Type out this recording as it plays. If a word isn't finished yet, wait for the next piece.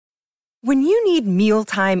When you need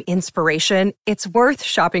mealtime inspiration, it's worth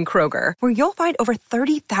shopping Kroger, where you'll find over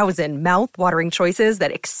 30,000 mouth-watering choices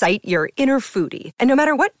that excite your inner foodie. And no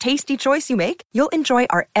matter what tasty choice you make, you'll enjoy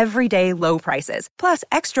our everyday low prices, plus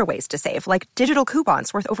extra ways to save, like digital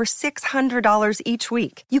coupons worth over $600 each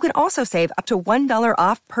week. You can also save up to $1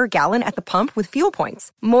 off per gallon at the pump with fuel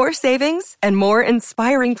points. More savings and more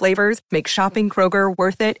inspiring flavors make shopping Kroger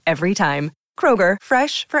worth it every time. Kroger,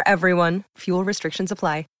 fresh for everyone. Fuel restrictions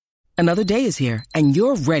apply. Another day is here, and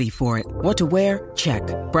you're ready for it. What to wear? Check.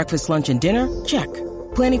 Breakfast, lunch, and dinner? Check.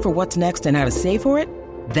 Planning for what's next and how to save for it?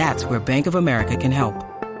 That's where Bank of America can help.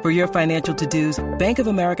 For your financial to-dos, Bank of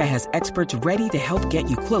America has experts ready to help get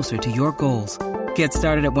you closer to your goals. Get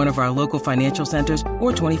started at one of our local financial centers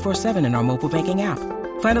or 24/7 in our mobile banking app.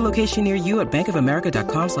 Find a location near you at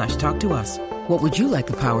bankofamerica.com/talktous. What would you like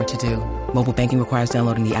the power to do? Mobile banking requires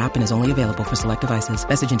downloading the app and is only available for select devices.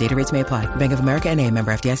 Message and data rates may apply. Bank of America N.A.,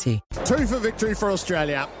 member FDIC. 2 for victory for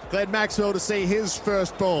Australia. Glenn Maxwell to see his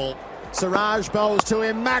first ball. Siraj bowls to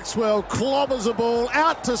him. Maxwell clobbers a ball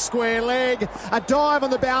out to square leg. A dive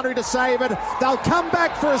on the boundary to save it. They'll come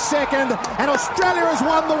back for a second, and Australia has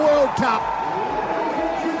won the World Cup.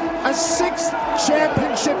 A 6th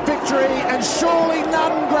championship victory, and surely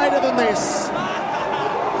none greater than this.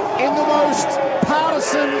 In the most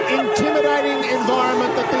partisan, intimidating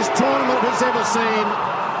environment that this tournament has ever seen,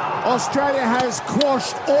 Australia has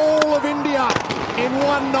quashed all of India in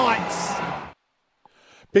one night.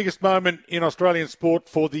 Biggest moment in Australian sport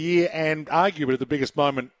for the year, and arguably the biggest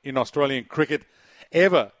moment in Australian cricket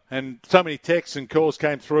ever. And so many texts and calls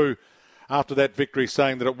came through after that victory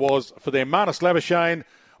saying that it was for them. Marnus Labuschagne,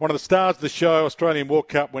 one of the stars of the show, Australian World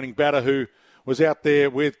Cup winning batter who was out there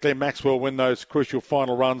with Glenn Maxwell when those crucial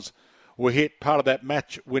final runs were hit. Part of that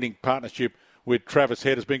match-winning partnership with Travis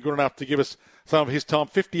Head has been good enough to give us some of his time.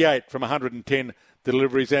 58 from 110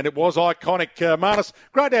 deliveries, and it was iconic. Marnus,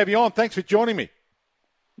 great to have you on. Thanks for joining me.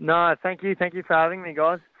 No, thank you. Thank you for having me,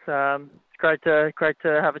 guys. It's great to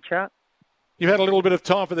have a chat. You've had a little bit of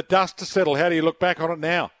time for the dust to settle. How do you look back on it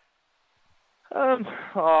now? There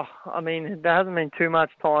hasn't been too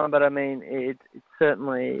much time, but it's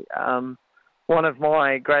certainly one of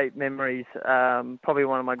my great memories, probably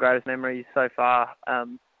one of my greatest memories so far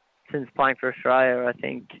since playing for Australia. I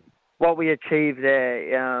think what we achieved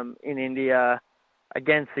there in India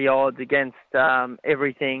against the odds, against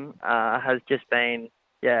everything, has just been,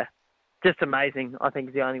 just amazing, I think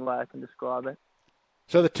is the only way I can describe it.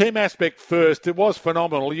 So the team aspect first, it was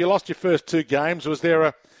phenomenal. You lost your first 2 games. Was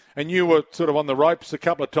there and you were sort of on the ropes a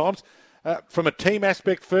couple of times. From a team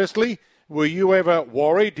aspect, firstly, were you ever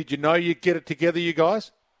worried? Did you know you'd get it together, you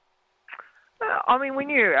guys? We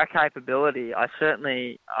knew our capability. I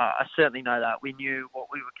certainly know that. We knew what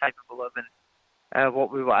we were capable of and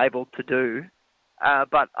what we were able to do.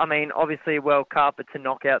 But obviously World Cup, it's a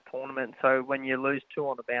knockout tournament. So when you lose 2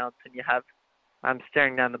 on the bounce and you have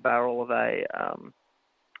staring down the barrel of a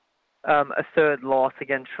third loss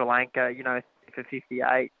against Sri Lanka, for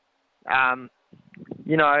 58.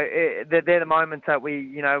 They're the moments that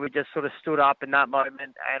we just sort of stood up in that moment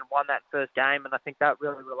and won that first game, and I think that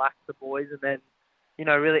really relaxed the boys, and then,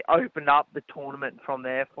 really opened up the tournament from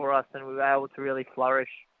there for us, and we were able to really flourish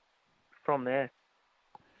from there.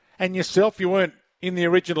 And yourself, you weren't in the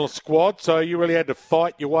original squad, so you really had to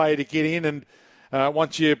fight your way to get in, and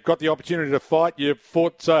once you got the opportunity to fight, you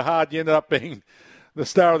fought so hard you ended up being the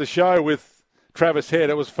star of the show with Travis Head.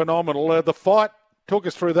 It was phenomenal. The fight, talk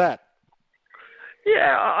us through that.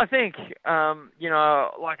 Yeah, I think,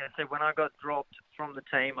 like I said, when I got dropped from the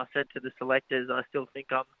team, I said to the selectors, I still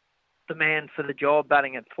think I'm the man for the job,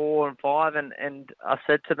 batting at 4 and 5, and I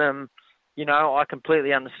said to them, I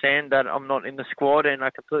completely understand that I'm not in the squad, and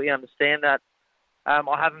I completely understand that I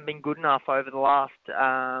haven't been good enough over the last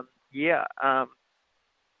year. But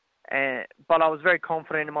I was very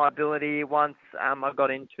confident in my ability once I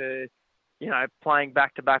got into, playing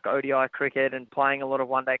back-to-back ODI cricket and playing a lot of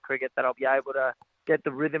one-day cricket, that I'll be able to get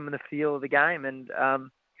the rhythm and the feel of the game. And,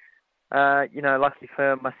 luckily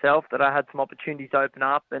for myself that I had some opportunities open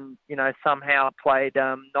up and, somehow played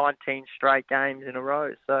 19 straight games in a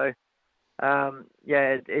row. So,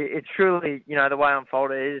 it's truly, the way it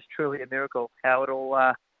unfolded, it is truly a miracle how it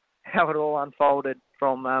all unfolded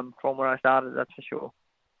from where I started, that's for sure.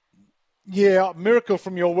 Yeah, miracle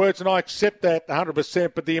from your words, and I accept that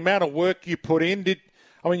 100%, but the amount of work you put in,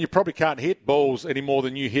 you probably can't hit balls any more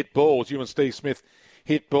than you hit balls. You and Steve Smith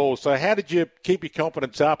hit balls. So how did you keep your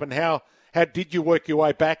confidence up, and how did you work your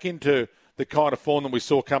way back into the kind of form that we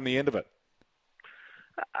saw come the end of it?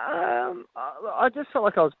 I just felt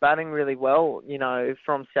like I was batting really well,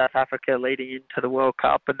 from South Africa leading into the World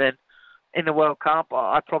Cup, and then in the World Cup,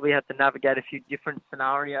 I probably had to navigate a few different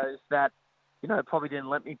scenarios that, probably didn't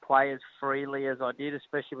let me play as freely as I did,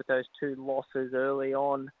 especially with those 2 losses early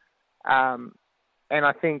on. And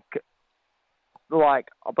I think,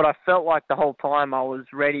 but I felt like the whole time I was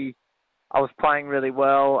ready. I was playing really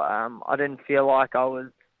well. I didn't feel like I was,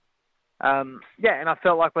 and I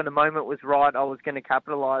felt like when the moment was right, I was going to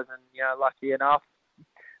capitalise. And, lucky enough,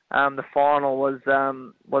 the final was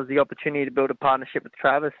the opportunity to build a partnership with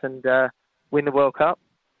Travis and win the World Cup.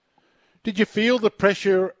 Did you feel the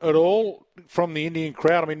pressure at all from the Indian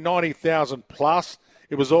crowd? I mean, 90,000 plus,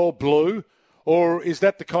 it was all blue. Or is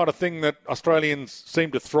that the kind of thing that Australians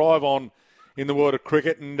seem to thrive on in the world of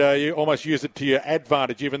cricket, and you almost use it to your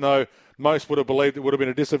advantage, even though most would have believed it would have been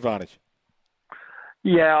a disadvantage?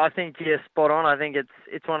 Yeah, I think you're spot on. I think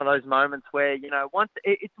it's one of those moments where, once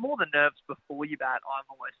it's more the nerves before you bat. I've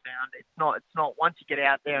always found it's not once you get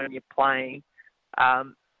out there and you're playing.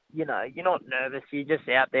 You're not nervous. You're just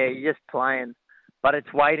out there. You're just playing. But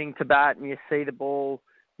it's waiting to bat and you see the ball.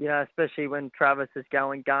 Especially when Travis is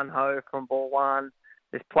going gun-ho from ball 1,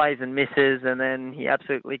 there's plays and misses, and then he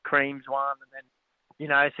absolutely creams one, and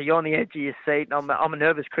then, so you're on the edge of your seat, and I'm a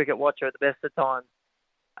nervous cricket watcher at the best of times.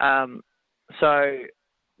 I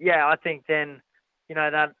think then,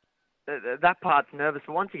 that part's nervous,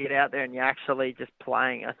 but once you get out there and you're actually just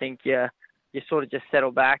playing, I think you sort of just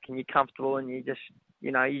settle back and you're comfortable and you just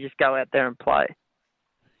go out there and play.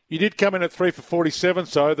 You did come in at 3 for 47,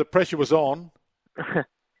 so the pressure was on.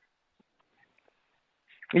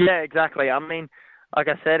 Yeah, exactly. I mean, like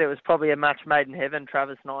I said, it was probably a match made in heaven,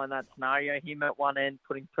 Travis and I, in that scenario. Him at one end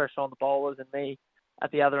putting pressure on the bowlers and me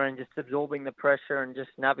at the other end just absorbing the pressure and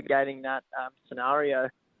just navigating that scenario.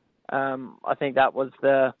 I think that was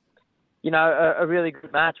a really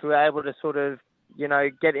good match. We were able to sort of,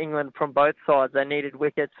 get England from both sides. They needed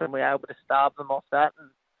wickets and we were able to starve them off that. And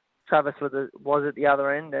Travis was at the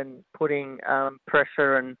other end and putting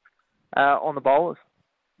pressure and on the bowlers.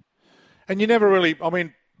 And you never really,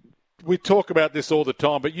 we talk about this all the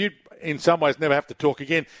time, but you, in some ways, never have to talk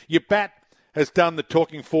again. Your bat has done the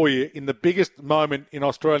talking for you in the biggest moment in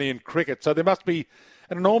Australian cricket, so there must be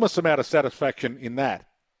an enormous amount of satisfaction in that.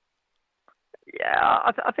 Yeah,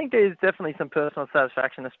 I think there's definitely some personal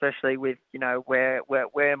satisfaction, especially with,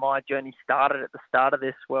 where my journey started at the start of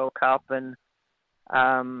this World Cup and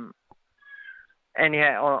on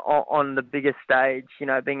the biggest stage,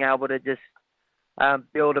 being able to just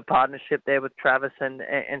build a partnership there with Travis and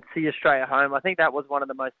see Australia home. I think that was one of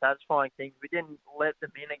the most satisfying things. We didn't let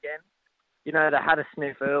them in again. They had a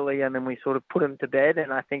sniff early and then we sort of put them to bed,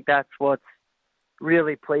 and I think that's what's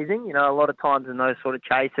really pleasing. A lot of times in those sort of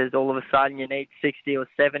chases, all of a sudden you need 60 or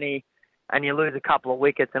 70 and you lose a couple of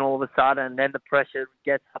wickets and all of a sudden then the pressure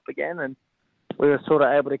gets up again, and we were sort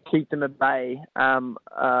of able to keep them at bay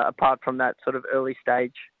apart from that sort of early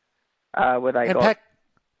stage where they got...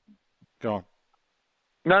 Go on.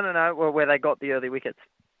 No, where they got the early wickets.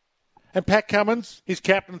 And Pat Cummins, his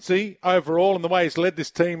captaincy overall and the way he's led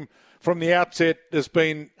this team from the outset has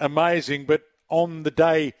been amazing, but on the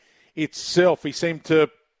day itself, he seemed to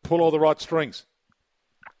pull all the right strings.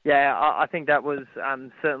 Yeah, I think that was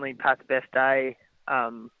certainly Pat's best day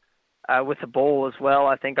with the ball as well.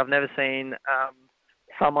 I think I've never seen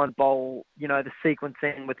someone bowl, the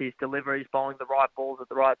sequencing with his deliveries, bowling the right balls at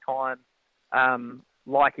the right time,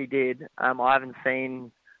 like he did. I haven't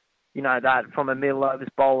seen, that from a middle overs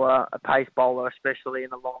bowler, a pace bowler, especially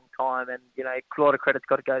in a long time. And, a lot of credit's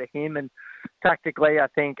got to go to him. And tactically, I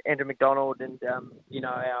think Andrew McDonald and,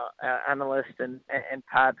 our analyst and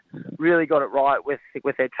Pat really got it right with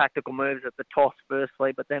their tactical moves at the toss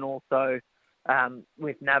firstly, but then also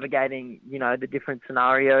with navigating, the different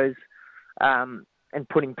scenarios and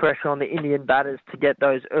putting pressure on the Indian batters to get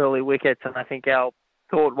those early wickets. And I think our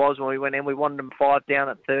thought was when we went in, we wanted them 5 down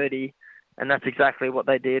at 30, and that's exactly what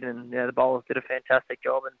they did. And the bowlers did a fantastic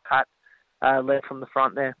job, and Pat led from the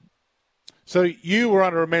front there. So you were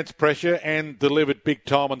under immense pressure and delivered big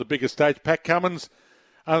time on the biggest stage. Pat Cummins,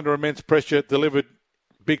 under immense pressure, delivered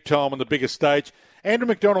big time on the biggest stage. Andrew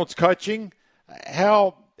McDonald's coaching,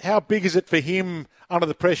 how big is it for him under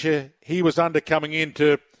the pressure he was under coming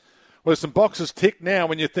into? Well, some boxes ticked now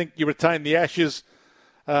when you think you retained the Ashes.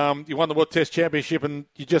 You won the World Test Championship and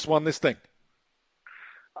you just won this thing.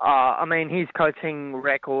 His coaching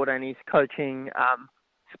record and his coaching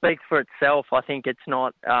speaks for itself. I think it's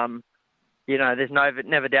not, there's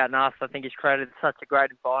never doubt in us. I think he's created such a great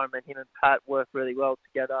environment. Him and Pat work really well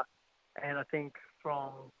together. And I think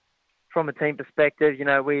from a team perspective,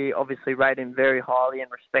 we obviously rate him very highly and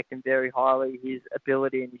respect him very highly, his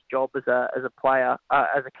ability and his job as a player,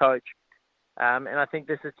 as a coach. And I think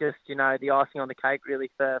this is just, the icing on the cake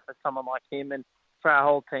really for someone like him and for our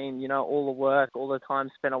whole team, all the work, all the time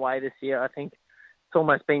spent away this year. I think it's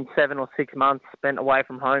almost been 7 or 6 months spent away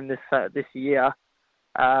from home this year.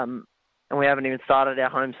 And we haven't even started our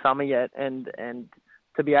home summer yet. And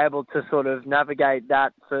to be able to sort of navigate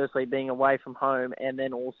that, firstly being away from home, and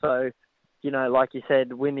then also, like you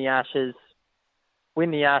said, win the Ashes,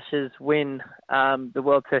 win the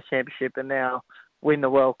World Test Championship, and now win the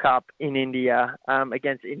World Cup in India,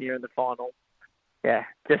 against India in the final. Yeah,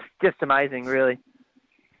 just amazing, really.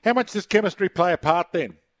 How much does chemistry play a part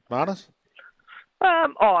then, Marnus?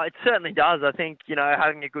 It certainly does. I think,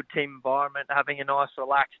 having a good team environment, having a nice,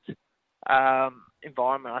 relaxed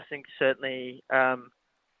environment, I think certainly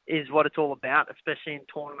is what it's all about, especially in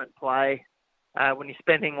tournament play. When you're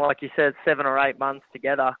spending, like you said, 7 or 8 months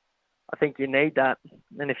together, I think you need that.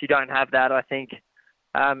 And if you don't have that, I think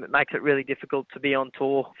it makes it really difficult to be on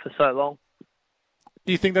tour for so long.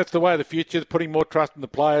 Do you think that's the way of the future, putting more trust in the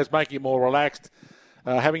players, making it more relaxed,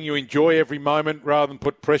 having you enjoy every moment rather than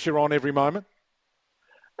put pressure on every moment?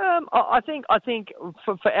 I think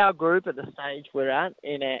for our group at the stage we're at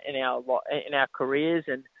in our careers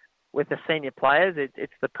and with the senior players,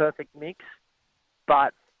 it's the perfect mix.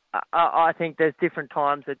 But I think there's different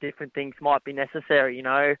times that different things might be necessary.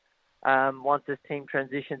 Once this team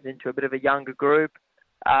transitions into a bit of a younger group,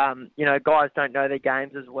 guys don't know their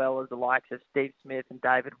games as well as the likes of Steve Smith and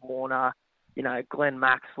David Warner, Glenn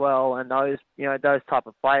Maxwell and those type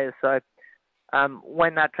of players. So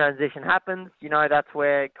when that transition happens, that's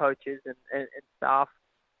where coaches and staff,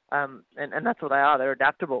 and that's what they are. They're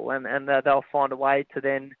adaptable and they'll find a way to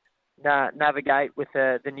then navigate with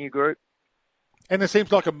the new group. And there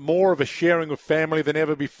seems like more of a sharing of family than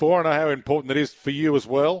ever before. I know how important it is for you as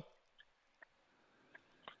well.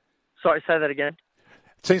 Sorry, say that again.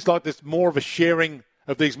 It seems like there's more of a sharing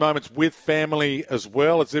of these moments with family as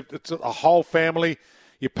well. It's a whole family,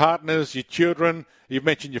 your partners, your children. You've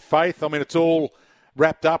mentioned your faith. I mean, it's all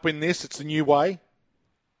wrapped up in this. It's a new way.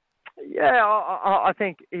 Yeah, I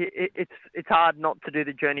think it's hard not to do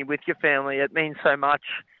the journey with your family. It means so much.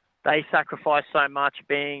 They sacrifice so much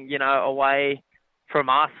being, away from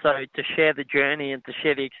us. So to share the journey and to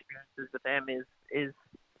share the experiences with them is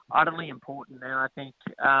utterly important. And I think,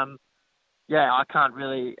 I can't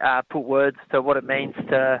really put words to what it means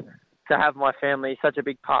to have my family such a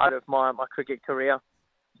big part of my cricket career.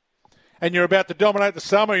 And you're about to dominate the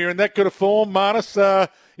summer. You're in that good a form, Marnus.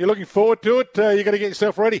 You're looking forward to it. You've got to get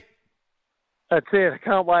yourself ready. That's it. I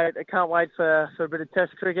can't wait for a bit of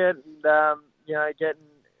Test cricket and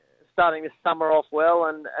starting this summer off well,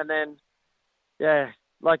 and then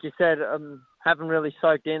like you said, haven't really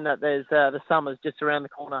soaked in that there's the summer's just around the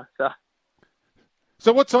corner.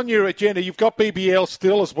 So what's on your agenda? You've got BBL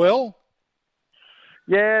still as well?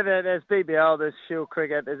 Yeah, there's BBL, there's Shield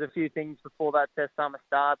cricket, there's a few things before that Test summer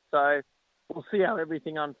starts. So we'll see how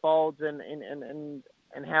everything unfolds and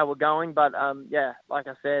how we're going. But like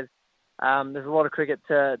I said, there's a lot of cricket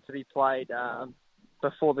to be played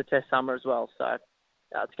before the Test summer as well. So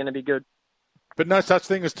it's going to be good. But no such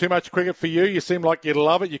thing as too much cricket for you. You seem like you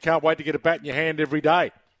love it. You can't wait to get a bat in your hand every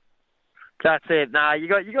day. That's it. No, you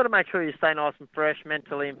got to make sure you stay nice and fresh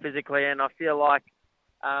mentally and physically. And I feel like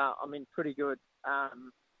I'm in pretty good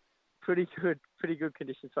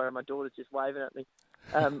condition. Sorry, my daughter's just waving at me.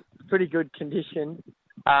 Pretty good condition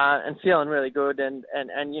and feeling really good. And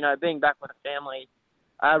being back with a family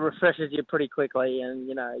refreshes you pretty quickly. And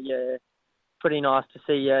you're pretty nice to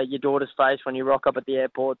see your daughter's face when you rock up at the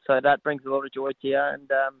airport. So that brings a lot of joy to you. And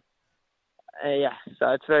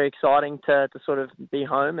so it's very exciting to sort of be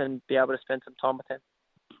home and be able to spend some time with them.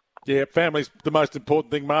 Yeah, family's the most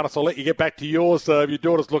important thing, Marnus. I'll let you get back to yours. If your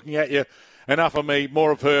daughter's looking at you, enough of me,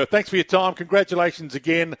 more of her. Thanks for your time. Congratulations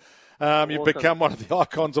again. You've become one of the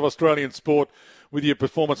icons of Australian sport with your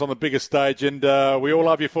performance on the biggest stage, and we all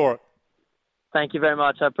love you for it. Thank you very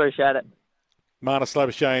much. I appreciate it. Marnus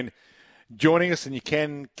Labuschagne joining us, and you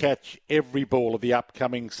can catch every ball of the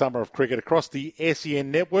upcoming summer of cricket across the SEN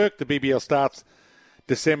network. The BBL starts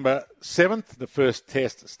December 7th. The first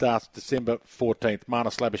test starts December 14th.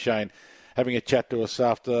 Marnus Labuschagne having a chat to us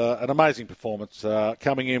after an amazing performance,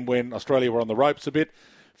 coming in when Australia were on the ropes a bit,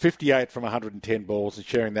 58 from 110 balls, and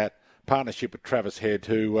sharing that partnership with Travis Head,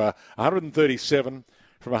 who 137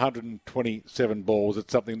 from 127 balls.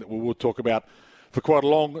 It's something that we will talk about for quite a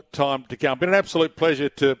long time to come. Been an absolute pleasure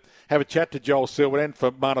to have a chat to Joel Selwood and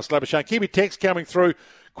for Marnus Labuschagne. Keep your texts coming through,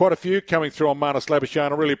 quite a few coming through on Marnus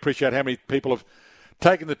Labuschagne. I really appreciate how many people have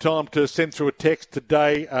taken the time to send through a text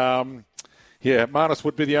today. Yeah, Marnus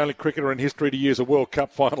would be the only cricketer in history to use a World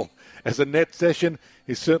Cup final as a net session.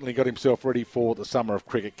 He's certainly got himself ready for the summer of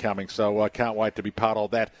cricket coming, so I can't wait to be part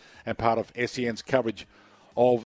of that and part of SEN's coverage of